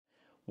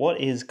What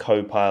is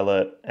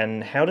Copilot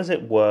and how does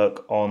it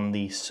work on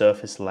the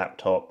Surface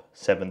Laptop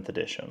 7th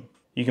edition?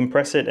 You can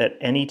press it at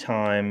any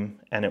time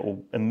and it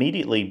will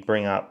immediately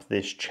bring up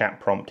this chat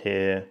prompt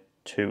here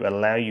to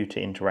allow you to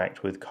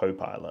interact with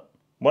Copilot.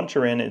 Once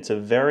you're in, it's a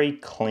very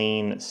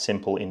clean,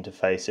 simple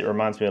interface. It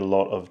reminds me a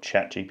lot of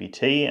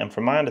ChatGPT, and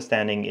from my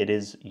understanding, it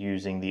is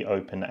using the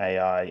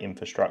OpenAI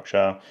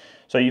infrastructure.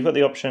 So you've got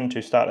the option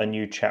to start a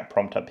new chat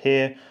prompt up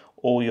here.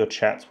 All your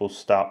chats will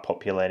start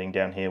populating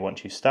down here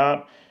once you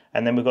start.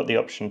 And then we've got the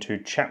option to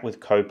chat with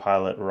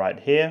Copilot right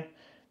here,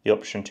 the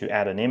option to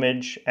add an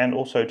image, and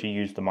also to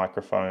use the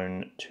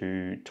microphone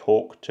to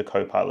talk to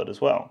Copilot as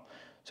well.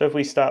 So if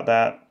we start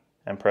that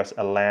and press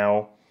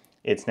allow,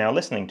 it's now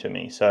listening to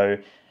me. So,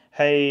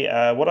 hey,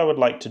 what I would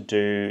like to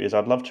do is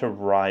I'd love to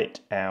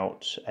write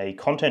out a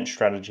content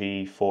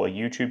strategy for a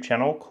YouTube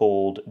channel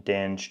called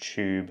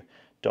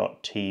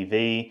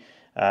DansTube.TV.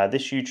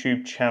 This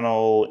YouTube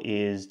channel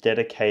is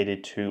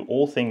dedicated to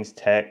all things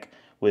tech,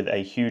 with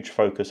a huge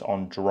focus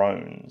on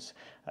drones.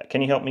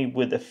 Can you help me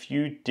with a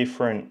few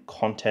different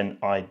content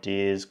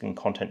ideas and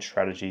content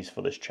strategies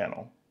for this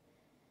channel?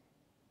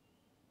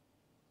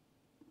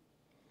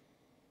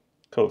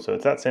 Cool, so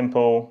it's that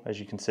simple. As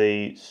you can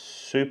see,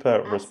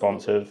 super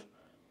responsive.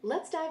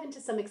 Let's dive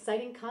into some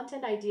exciting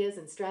content ideas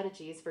and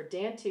strategies for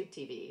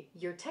DansTube.TV,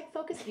 your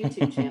tech-focused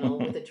YouTube channel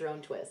with a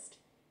drone twist.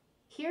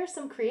 Here are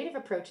some creative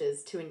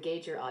approaches to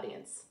engage your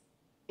audience.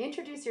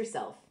 Introduce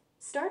yourself.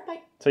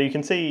 So you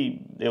can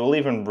see it will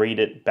even read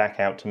it back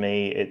out to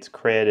me. It's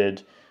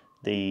created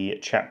the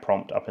chat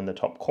prompt up in the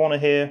top corner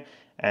here,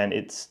 and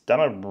it's done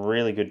a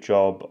really good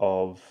job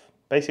of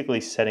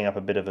basically setting up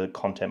a bit of a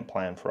content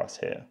plan for us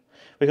here.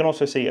 We can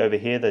also see over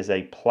here there's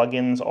a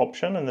plugins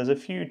option, and there's a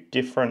few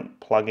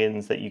different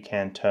plugins that you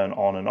can turn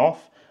on and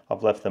off.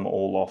 I've left them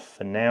all off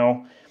for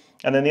now.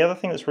 And then the other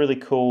thing that's really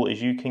cool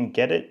is you can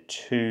get it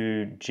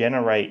to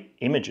generate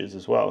images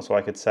as well. So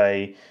I could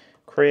say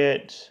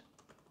create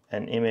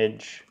an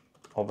image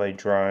of a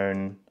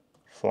drone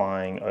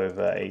flying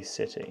over a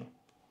city,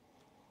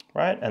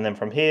 right? And then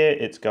from here,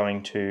 it's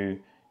going to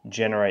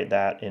generate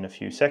that in a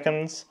few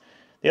seconds.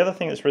 The other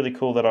thing that's really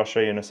cool that I'll show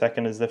you in a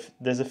second is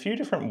there's a few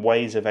different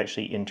ways of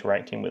actually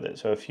interacting with it.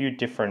 So a few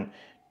different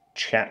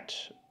chat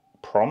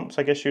prompts,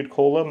 I guess you'd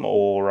call them,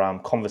 or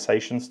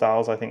conversation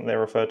styles, I think they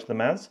refer to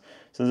them as.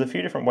 So there's a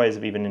few different ways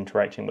of even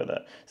interacting with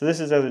it. So this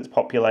is as it's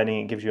populating,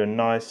 it gives you a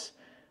nice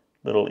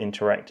little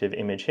interactive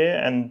image here,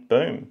 and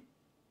boom.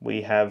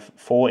 We have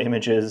 4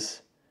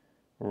 images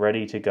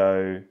ready to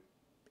go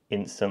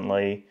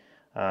instantly.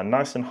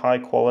 Nice and high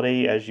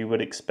quality as you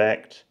would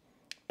expect,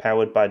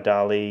 powered by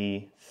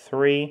DALL-E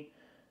 3.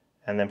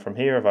 And then from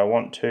here, if I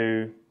want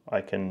to,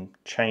 I can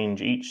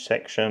change each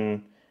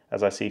section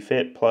as I see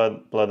fit,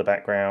 blur the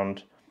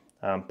background,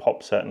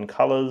 pop certain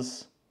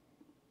colors,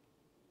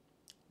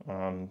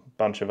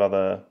 bunch of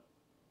other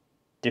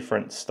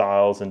different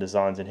styles and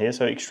designs in here.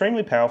 So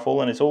extremely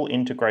powerful, and it's all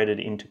integrated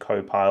into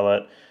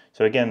Copilot.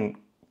 So again,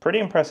 pretty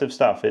impressive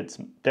stuff. It's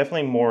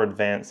definitely more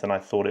advanced than I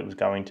thought it was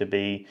going to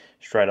be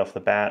straight off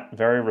the bat.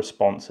 Very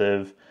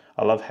responsive.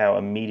 I love how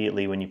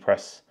immediately when you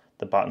press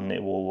the button,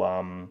 it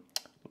will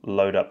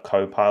load up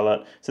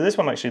Copilot. So this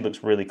one actually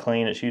looks really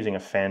clean. It's using a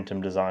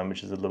Phantom design,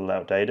 which is a little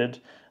outdated,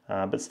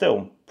 but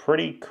still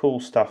pretty cool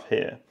stuff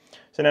here.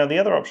 So now the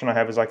other option I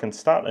have is I can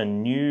start a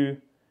new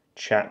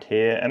chat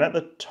here, and at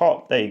the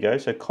top, there you go,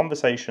 so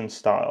conversation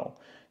style.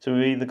 So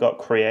we've either got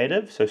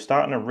creative, so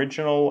start an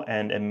original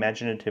and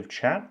imaginative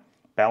chat,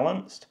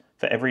 balanced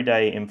for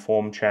everyday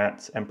informed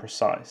chats, and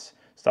precise.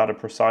 Start a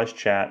precise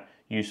chat,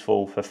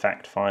 useful for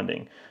fact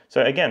finding.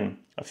 So again,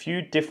 a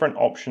few different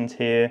options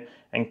here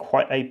and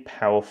quite a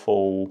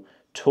powerful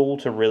tool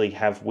to really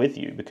have with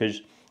you,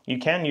 because you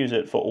can use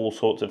it for all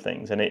sorts of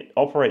things, and it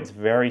operates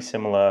very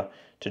similar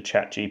to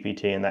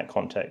ChatGPT in that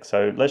context.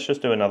 So let's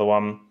just do another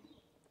one.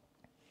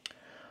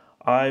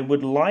 I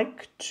would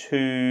like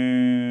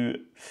to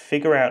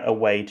figure out a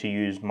way to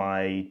use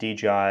my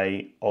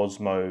DJI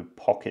Osmo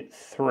Pocket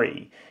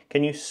 3.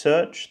 Can you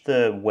search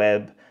the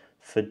web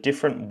for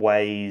different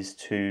ways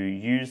to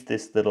use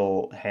this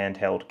little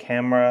handheld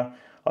camera?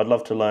 I'd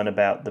love to learn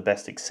about the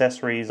best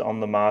accessories on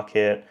the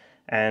market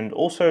and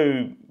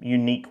also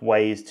unique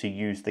ways to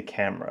use the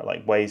camera,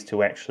 like ways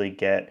to actually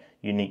get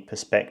unique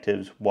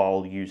perspectives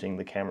while using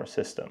the camera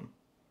system.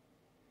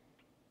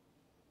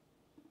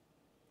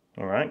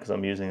 All right, because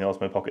I'm using the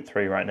Osmo Pocket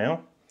 3 right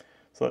now.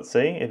 So let's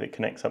see if it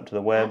connects up to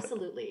the web.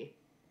 Absolutely.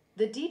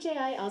 The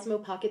DJI Osmo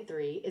Pocket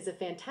 3 is a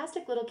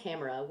fantastic little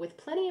camera with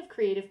plenty of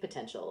creative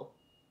potential.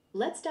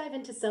 Let's dive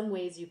into some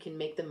ways you can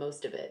make the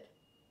most of it.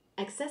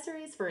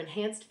 Accessories for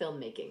enhanced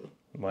filmmaking.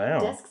 Wow.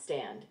 Desk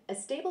stand, a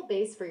stable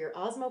base for your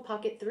Osmo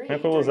Pocket 3 How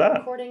cool is during that?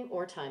 recording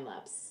or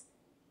time-lapse.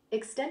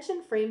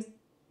 Extension frames.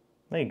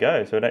 There you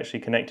go. So it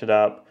actually connected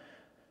up,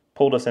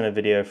 pulled us in a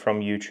video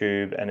from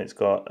YouTube, and it's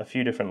got a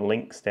few different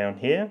links down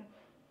here.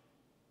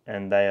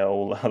 And they are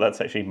all,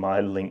 that's actually my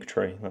link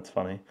tree, that's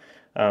funny.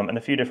 And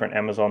a few different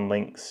Amazon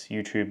links,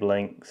 YouTube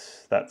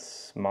links.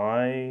 That's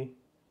my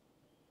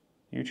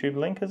YouTube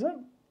link, is it?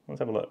 Let's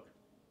have a look.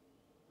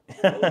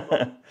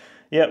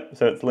 Yep,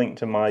 so it's linked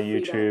to my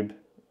YouTube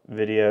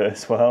video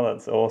as well.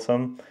 That's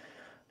awesome.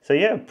 So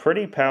yeah,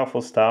 pretty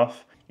powerful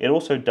stuff. It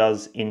also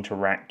does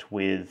interact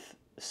with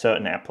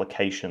certain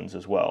applications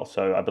as well.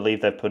 So I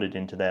believe they've put it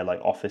into their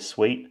like Office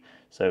suite.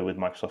 So with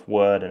Microsoft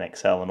Word and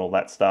Excel and all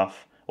that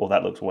stuff. Oh,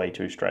 that looks way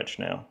too stretched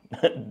now.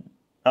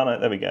 Oh no,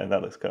 there we go.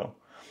 That looks cool.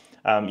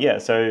 Yeah,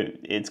 so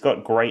it's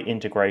got great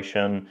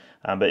integration,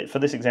 but for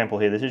this example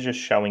here, this is just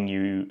showing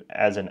you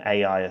as an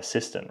AI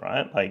assistant,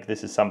 right? Like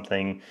this is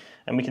something,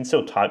 and we can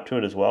still type to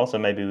it as well. So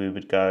maybe we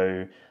would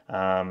go,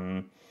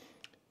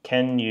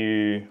 can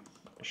you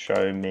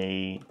show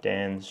me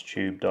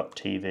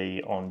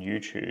DansTube.TV on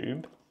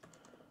YouTube?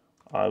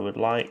 I would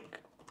like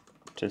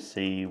to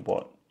see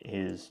what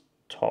his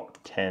top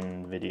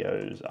 10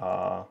 videos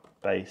are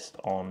based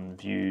on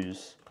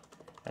views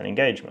and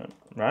engagement,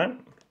 right?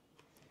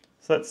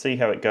 So let's see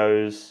how it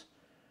goes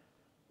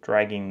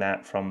dragging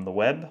that from the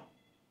web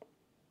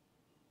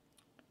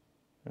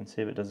and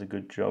see if it does a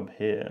good job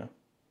here.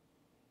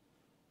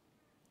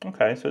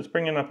 Okay, so it's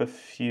bringing up a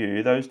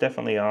few. Those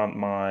definitely aren't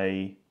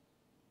my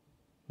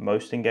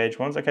most engaged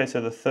ones. Okay,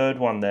 so the third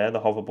one there, the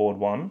hoverboard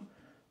one,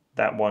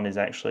 that one is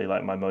actually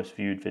like my most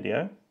viewed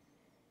video.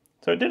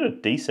 So it did a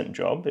decent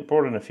job. It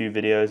brought in a few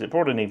videos. It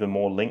brought in even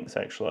more links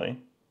actually,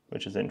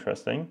 which is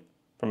interesting,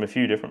 from a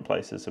few different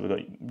places. So we've got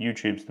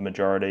YouTube's the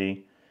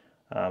majority,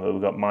 but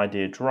we've got My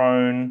Dear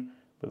Drone,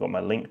 we've got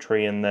my link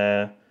tree in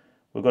there.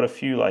 We've got a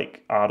few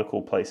like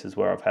article places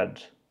where I've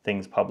had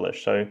things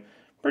published. So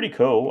pretty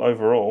cool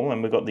overall.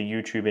 And we've got the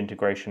YouTube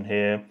integration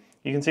here.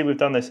 You can see we've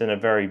done this in a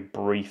very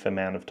brief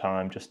amount of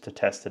time just to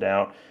test it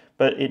out,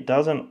 but it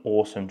does an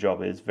awesome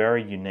job. It's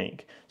very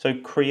unique. So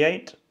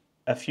create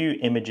a few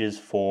images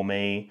for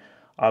me.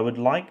 I would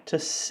like to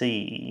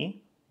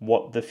see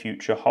what the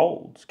future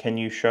holds. Can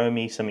you show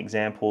me some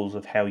examples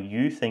of how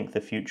you think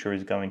the future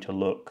is going to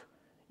look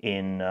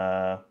in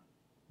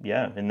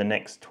in the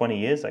next 20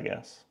 years, I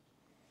guess.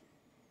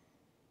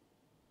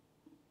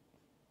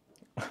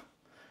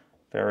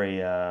 Very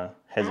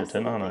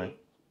hesitant, aren't I?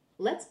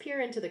 Let's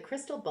peer into the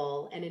crystal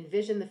ball and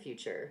envision the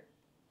future.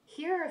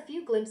 Here are a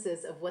few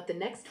glimpses of what the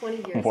next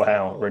 20 years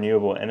wow,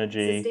 renewable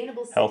energy,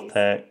 sustainable health cities.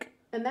 tech.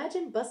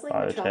 Imagine bustling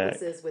biotech.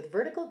 metropolises with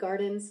vertical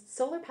gardens,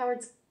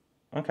 solar-powered...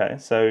 Okay,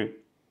 so...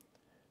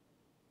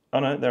 Oh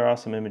no, there are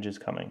some images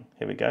coming.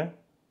 Here we go.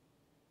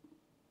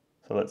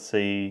 So let's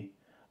see.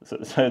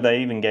 So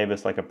they even gave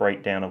us like a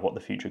breakdown of what the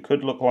future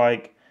could look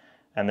like.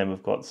 And then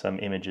we've got some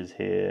images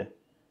here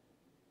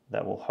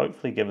that will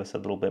hopefully give us a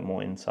little bit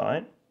more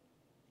insight.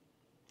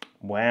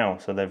 Wow,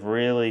 so they've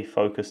really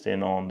focused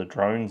in on the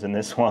drones in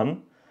this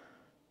one.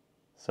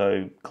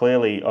 So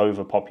clearly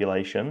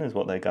overpopulation is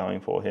what they're going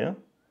for here.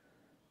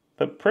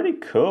 But pretty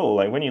cool.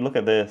 Like when you look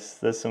at this,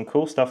 there's some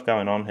cool stuff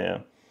going on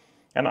here.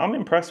 And I'm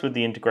impressed with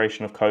the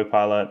integration of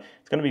Copilot.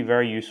 It's going to be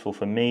very useful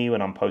for me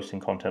when I'm posting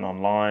content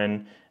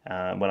online,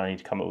 when I need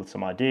to come up with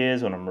some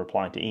ideas, when I'm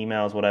replying to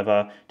emails,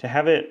 whatever. To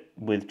have it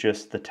with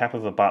just the tap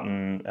of a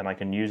button and I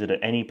can use it at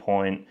any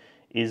point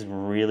is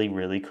really,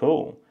 really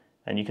cool.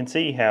 And you can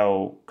see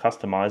how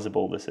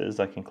customizable this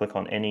is. I can click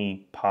on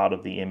any part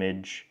of the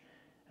image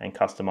and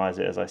customize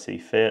it as I see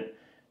fit.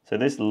 So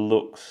this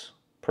looks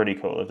pretty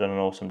cool. They've done an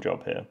awesome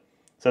job here.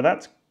 So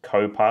that's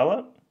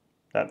Copilot.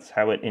 That's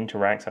how it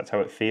interacts, that's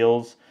how it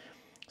feels.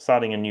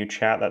 Starting a new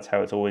chat, that's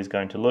how it's always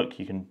going to look.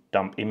 You can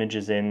dump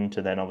images in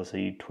to then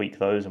obviously tweak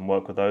those and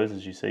work with those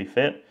as you see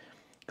fit.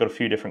 Got a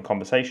few different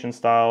conversation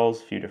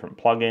styles, a few different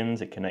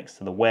plugins. It connects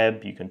to the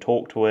web, you can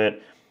talk to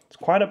it. It's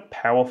quite a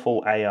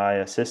powerful AI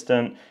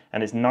assistant,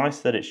 and it's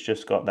nice that it's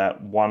just got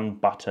that one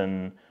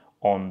button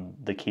on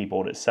the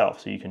keyboard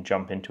itself, so you can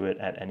jump into it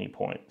at any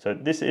point. So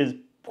this is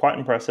quite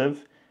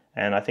impressive.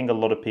 And I think a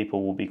lot of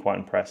people will be quite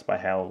impressed by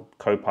how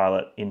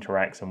Copilot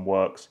interacts and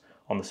works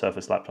on the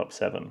Surface Laptop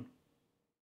 7.